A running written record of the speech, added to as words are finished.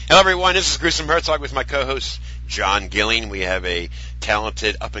Hello, everyone. This is Gruesome Herzog with my co-host, John Gilling. We have a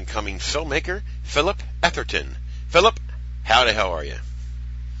talented up-and-coming filmmaker, Philip Etherton. Philip, how the hell are you?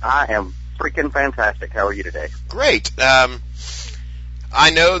 I am freaking fantastic. How are you today? Great. I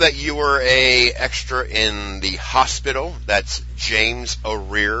know that you were a extra in The Hospital. That's James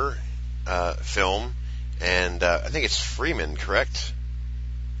O'Rear film, and I think it's Freeman, correct?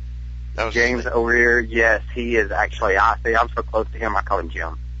 That was James O'Rear. Yes, he is actually. I'm so close to him. I call him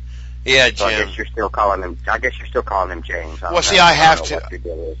Jim. Yeah, Jim. So I guess you're still calling him. James. Well, see, I have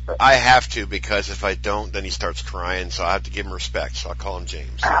to. I have to, because if I don't, then he starts crying. So I have to give him respect. So I call him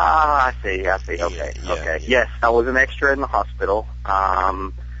James. Ah, I see. Okay. Yeah. Yes, I was an extra in The Hospital.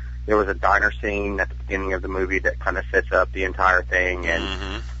 There was a diner scene at the beginning of the movie that kind of sets up the entire thing,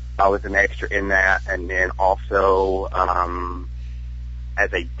 and I was an extra in that, and then also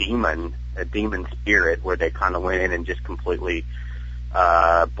as a demon spirit, where they kind of went in and just completely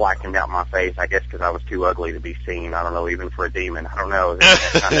blackened out my face, I guess because I was too ugly to be seen. I don't know, even for a demon. I don't know.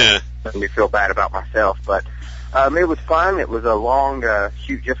 That kind of made me feel bad about myself. But it was fun. It was a long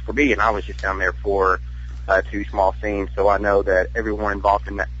shoot just for me, and I was just down there for 2 small scenes. So I know that everyone involved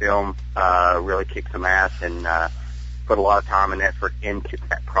in that film really kicked some ass and put a lot of time and effort into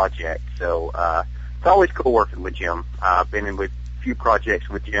that project. So it's always cool working with Jim. I've been in with a few projects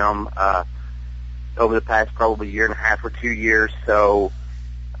with Jim over the past probably year and a half or 2 years, so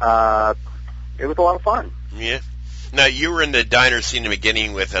it was a lot of fun. Yeah. Now, you were in the diner scene in the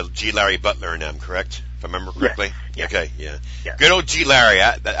beginning with G. Larry Butler and them, correct? If I remember correctly? Yes. Okay, yeah. Yes. Good old G. Larry.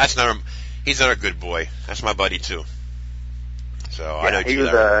 He's another good boy. That's my buddy, too. So yeah, I know G.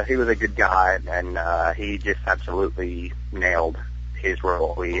 Larry. He was a good guy, and he just absolutely nailed his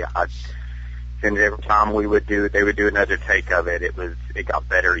role. And every time they would do another take of it, it got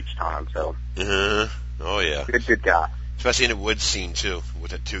better each time. So, oh yeah, good guy. Especially in the woods scene too, with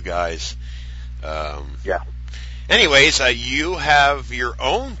the 2 guys. Yeah. Anyways, you have your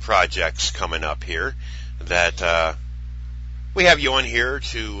own projects coming up here that we have you on here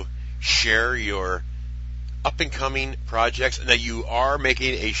to share your up and coming projects, and that you are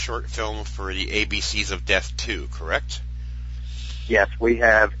making a short film for the ABCs of Death 2, correct? Yes, we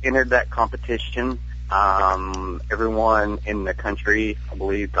have entered that competition. Everyone in the country, I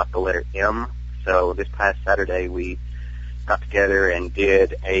believe, got the letter M. So this past Saturday, we got together and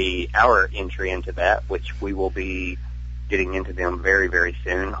did our entry into that, which we will be getting into them very, very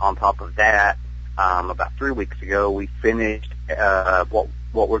soon. On top of that, about 3 weeks ago, we finished what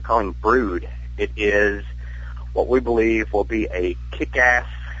we're calling Brood. It is what we believe will be a kick-ass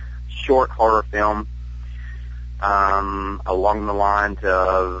short horror film, along the lines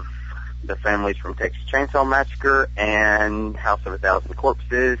of the families from Texas Chainsaw Massacre and House of a Thousand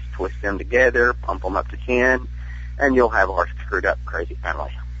Corpses. Twist them together, pump them up to 10, and you'll have our screwed up crazy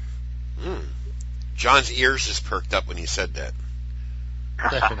family. John's ears just perked up when he said that.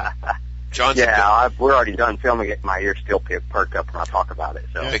 Definitely. We're already done filming it. My ears still perk up when I talk about it.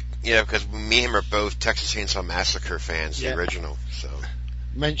 So yeah, because me and him are both Texas Chainsaw Massacre fans, the original. So.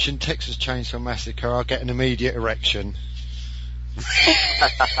 Mention Texas Chainsaw Massacre, I'll get an immediate erection.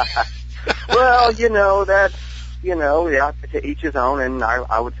 Well, to each his own, and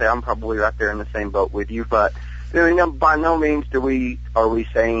I would say I'm probably right there in the same boat with you, but by no means are we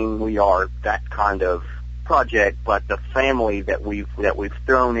saying we are that kind of project, but the family that we've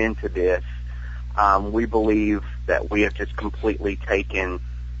thrown into this, we believe that we have just completely taken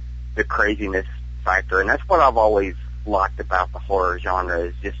the craziness factor, and that's what I've always liked about the horror genre,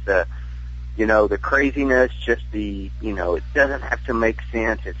 is just the craziness, just it doesn't have to make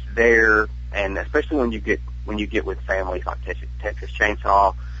sense. It's there, and especially when you get with families like Texas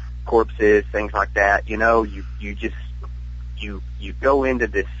Chainsaw, Corpses, things like that, you go into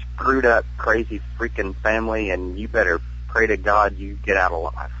this screwed up, crazy freaking family, and you better pray to God you get out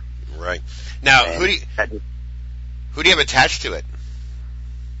alive. Right. Now, who do you have attached to it?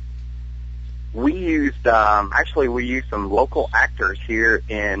 We used some local actors here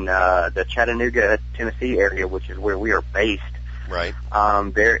in the Chattanooga, Tennessee area, which is where we are based. Right.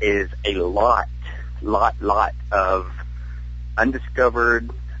 There is a lot of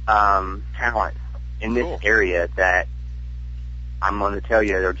undiscovered talent in this area that I'm going to tell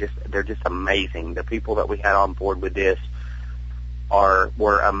you they're just amazing. The people that we had on board with this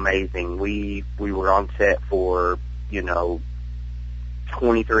were amazing. We were on set for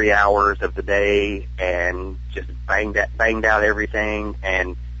 23 hours of the day and just banged out everything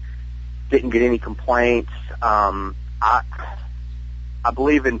and didn't get any complaints. I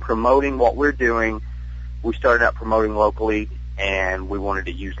believe in promoting what we're doing. We started out promoting locally, and we wanted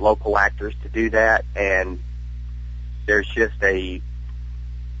to use local actors to do that, and there's just a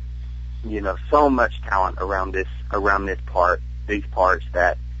so much talent around these parts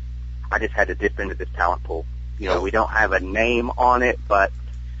that I just had to dip into this talent pool. We don't have a name on it, but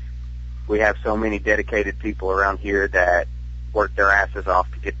we have so many dedicated people around here that work their asses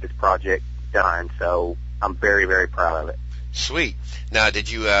off to get this project done. So I'm very, very proud of it. Sweet. Now,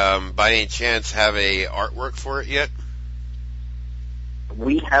 did you, by any chance, have a artwork for it yet?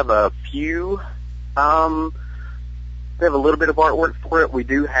 We have a few. We have a little bit of artwork for it. We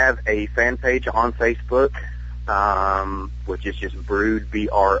do have a fan page on Facebook, which is just Brood,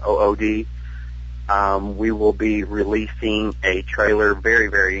 BROOD. We will be releasing a trailer very,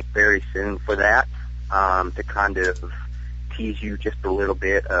 very, very soon for that, to kind of tease you just a little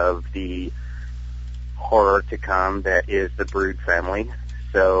bit of the horror to come that is the Brood family.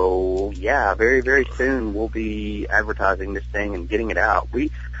 So, yeah, very, very soon we'll be advertising this thing and getting it out.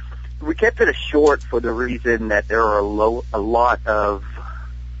 We kept it a short for the reason that there are a lot of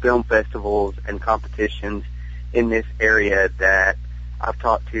film festivals and competitions in this area that I've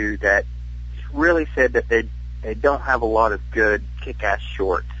talked to that really said that they don't have a lot of good kick-ass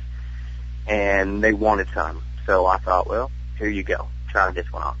shorts, and they wanted some. So I thought, well, here you go, try this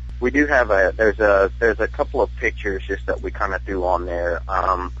one out. We do have there's a couple of pictures just that we kind of threw on there.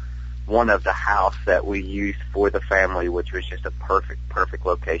 One of the house that we used for the family, which was just a perfect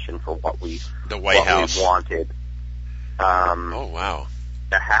location for what we wanted. Oh wow!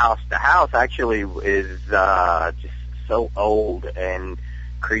 The house actually is just so old and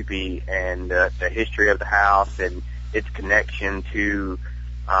creepy, and the history of the house and its connection to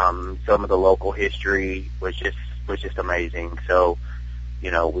some of the local history was just amazing. So,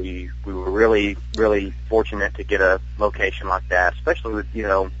 we were really, really fortunate to get a location like that, especially with,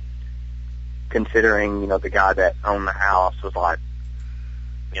 considering, the guy that owned the house was like,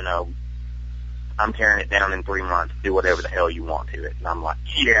 I'm tearing it down in 3 months, do whatever the hell you want to it. And I'm like,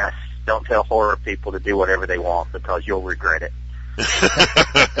 yes, don't tell horror people to do whatever they want because you'll regret it.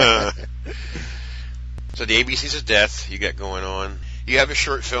 So the ABCs of Death you got going on. You have a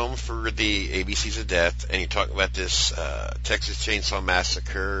short film for the ABCs of Death, and you talk about this Texas Chainsaw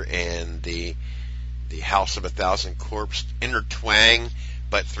Massacre and the House of 1,000 Corpses intertwang,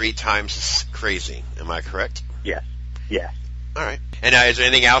 but 3 times as crazy. Am I correct? Yes. Yes. All right. And is there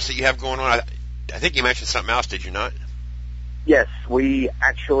anything else that you have going on? I think you mentioned something else, did you not? Yes, we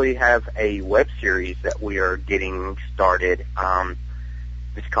actually have a web series that we are getting started.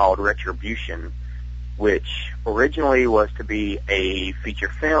 It's called Retribution, which originally was to be a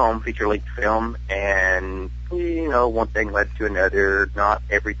feature-length film, and, one thing led to another. Not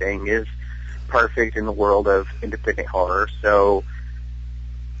everything is perfect in the world of independent horror, so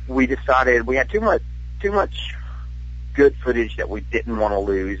we decided we had too much good footage that we didn't want to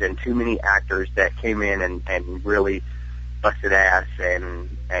lose, and too many actors that came in and really busted ass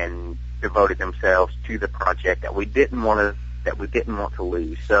and devoted themselves to the project that we didn't want to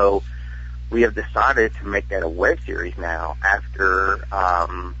lose. So we have decided to make that a web series now after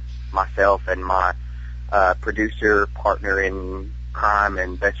myself and my producer, partner in crime,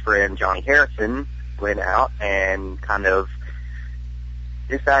 and best friend Johnny Harrison went out and kind of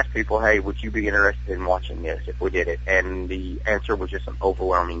just asked people, hey, would you be interested in watching this if we did it? And the answer was just an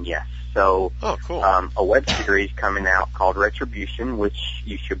overwhelming yes. So cool. A web series coming out called Retribution, which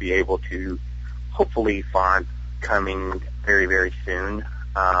you should be able to hopefully find coming very, very soon.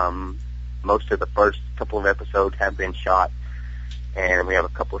 Most of the first couple of episodes have been shot, and we have a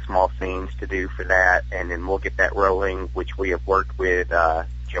couple of small scenes to do for that, and then we'll get that rolling, which we have worked with.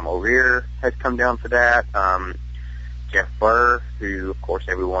 Jim O'Rear has come down for that. Jeff Burr, who, of course,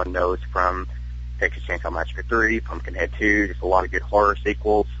 everyone knows from Texas Chainsaw Massacre 3, Pumpkinhead 2, just a lot of good horror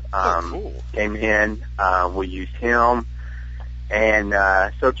sequels, cool. came in. We used him. And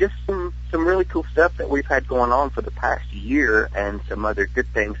so just some really cool stuff that we've had going on for the past year, and some other good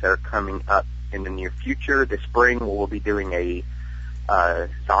things that are coming up in the near future. This spring we'll be doing a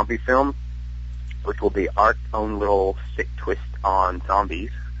zombie film, which will be our own little sick twist on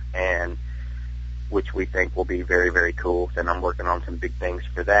zombies, and which we think will be very, very cool. And I'm working on some big things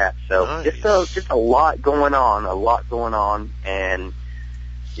for that. So nice. just a lot going on, and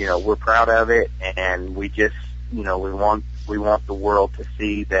we're proud of it, and we just we want the world to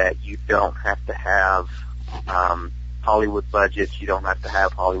see that you don't have to have Hollywood budgets, you don't have to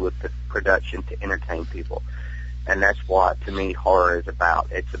have Hollywood production to entertain people. And that's what, to me, horror is about.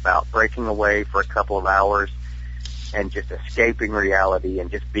 It's about breaking away for a couple of hours and just escaping reality and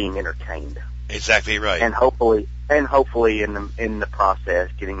just being entertained. Exactly right. And hopefully in the process,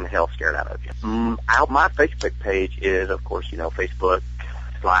 getting the hell scared out of you. My Facebook page is, of course, Facebook /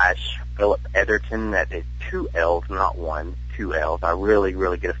 Philip Etherton. That is 2 L's, not 1. 2 L's. I really,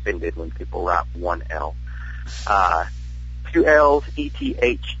 really get offended when people write 1 L. 2 L's,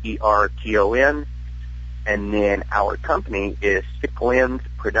 ETHERTON. And then our company is Sick Lens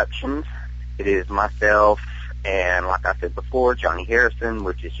Productions. It is myself and, like I said before, Johnny Harrison,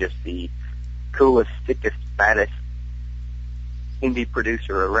 which is just the coolest, sickest, baddest indie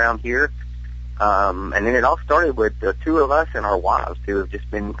producer around here. And then it all started with the two of us and our wives, who have just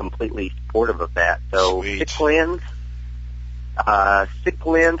been completely supportive of that. So Sweet. Sick Lens,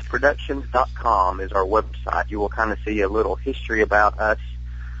 sicklensproductions.com is our website. You will kind of see a little history about us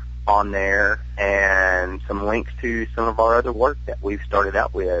on there and some links to some of our other work that we've started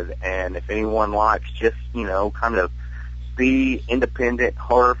out with. And if anyone likes just, kind of the independent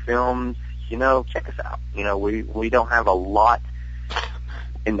horror films, check us out. We don't have a lot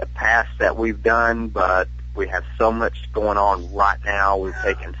in the past that we've done, but we have so much going on right now. We've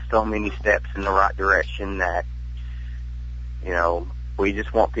taken so many steps in the right direction that, we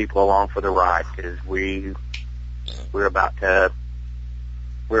just want people along for the ride, because we're about to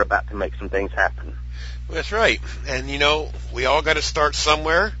make some things happen. That's right. And, we all got to start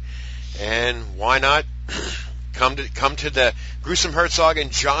somewhere, and why not come to the Gruesome Herzog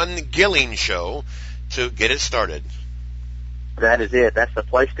and John Gilling show to get it started. That is it. That's the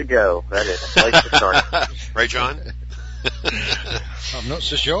place to go. That is the place to start. Right, John? I'm not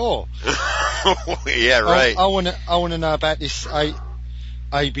so sure. Yeah, right. I want to know about this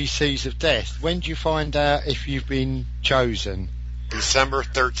ABCs of Death. When do you find out if you've been chosen? December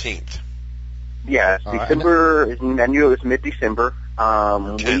 13th. Yeah, December. I knew it was mid-December.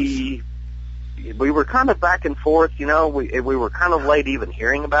 We were kind of back and forth. We were kind of late even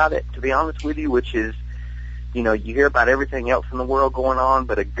hearing about it, to be honest with you, which is, you hear about everything else in the world going on,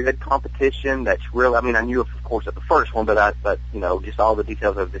 but a good competition that's real. I mean, I knew, of course, of the first one, but just all the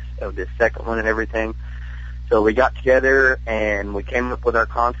details of this second one and everything. So we got together and we came up with our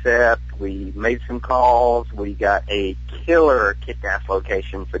concept. We made some calls. We got a killer kick-ass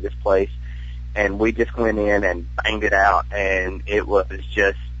location for this place, and we just went in and banged it out, and it was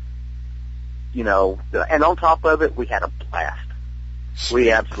just, and on top of it, we had a blast.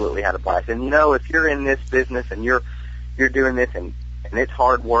 We absolutely had a blast. And, if you're in this business and you're doing this and it's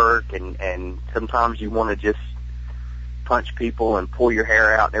hard work and sometimes you want to just punch people and pull your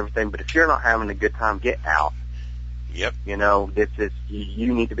hair out and everything, but if you're not having a good time, get out. Yep. This is,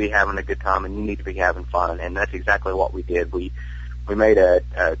 you need to be having a good time and you need to be having fun. And that's exactly what we did. We made a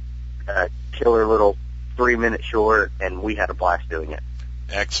killer little 3-minute short, and we had a blast doing it.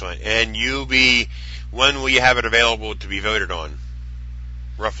 Excellent. And when will you have it available to be voted on?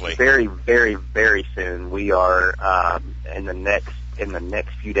 Roughly. Very, very, very soon. We are in the next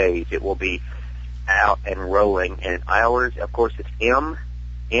few days. It will be out and rolling. And ours, of course, it's M.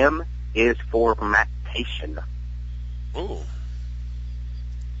 M is for Mactation. Ooh.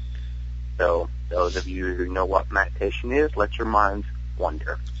 So those of you who know what Mactation is, let your minds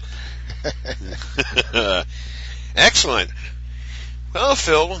wander. Excellent. Well,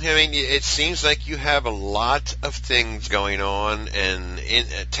 Phil, it seems like you have a lot of things going on, and in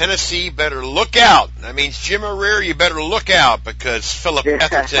Tennessee, better look out. Jim O'Rear, you better look out, because Philip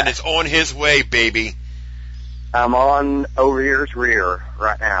Etherton is on his way, baby. I'm on O'Rear's rear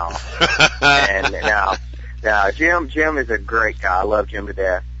right now. And now, Jim is a great guy. I love Jim to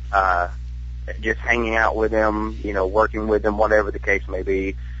death. Just hanging out with him, working with him, whatever the case may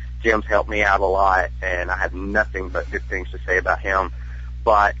be. Jim's helped me out a lot, and I have nothing but good things to say about him.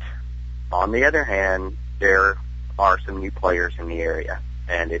 But on the other hand, there are some new players in the area,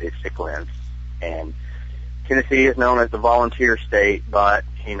 and it is Sick Lens. And Tennessee is known as the volunteer state, but,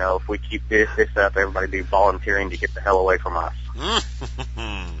 if we keep this up, everybody will be volunteering to get the hell away from us.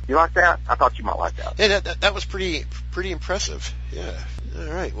 You like that? I thought you might like that. Yeah, that was pretty impressive. Yeah. All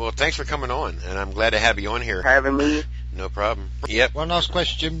right. Well, thanks for coming on, and I'm glad to have you on here. Having me. No problem. Yep. One last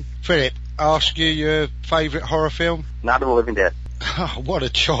question, Philip. Ask you your favourite horror film? Night of the Living Dead. Oh, what a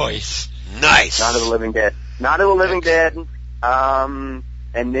choice. Nice. Night of the Living Dead. Night of the Living Dead. And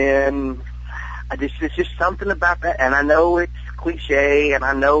then it's just something about that. And I know it's cliche, and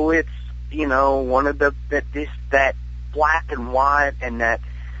I know it's, one of that black and white, and that,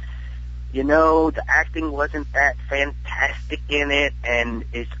 the acting wasn't that fantastic in it, and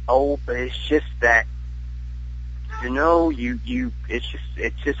it's old, but it's just that, it's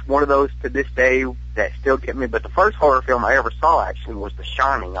just one of those to this day that still get me. But the first horror film I ever saw actually was The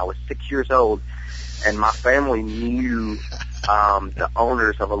Shining. I was 6 years old, and my family knew the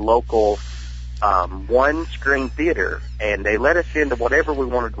owners of a local one-screen theater, and they let us into whatever we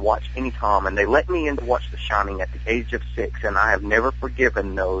wanted to watch anytime, and they let me in to watch The Shining at the age of 6, and I have never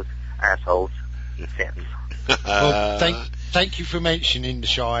forgiven those assholes since. Well, Thank you for mentioning The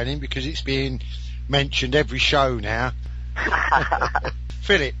Shining, because it's being mentioned every show now.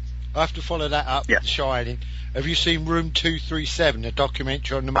 Philip, I have to follow that up with The Shining. Have you seen Room 237, a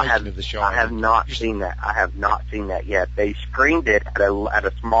documentary on the making of The Shining? I have not seen that. I have not seen that yet. They screened it at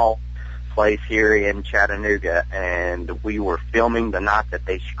a small place here in Chattanooga, and we were filming the night that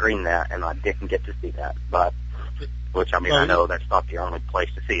they screened that, and I didn't get to see that. But, which, I mean, I know that's not the only place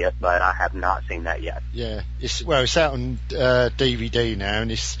to see it, but I have not seen that yet. Yeah, it's out on DVD now,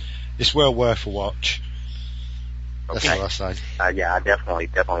 and it's well worth a watch. That's all I say. Yeah, I definitely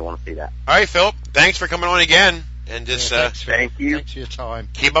want to see that. All right, Phil. Thanks for coming on again, and just thank you. Thanks for your time.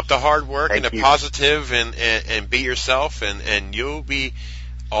 Keep up the hard work and the you. positive, and be yourself, and you'll be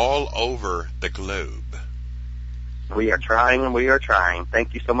all over the globe. We are trying.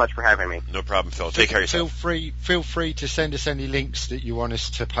 Thank you so much for having me. No problem, Phil. Take care of yourself. Feel free to send us any links that you want us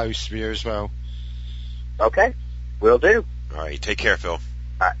to post for you as well. Okay, will do. All right, take care, Phil. All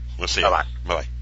right. We'll see you. Bye-bye. Bye-bye.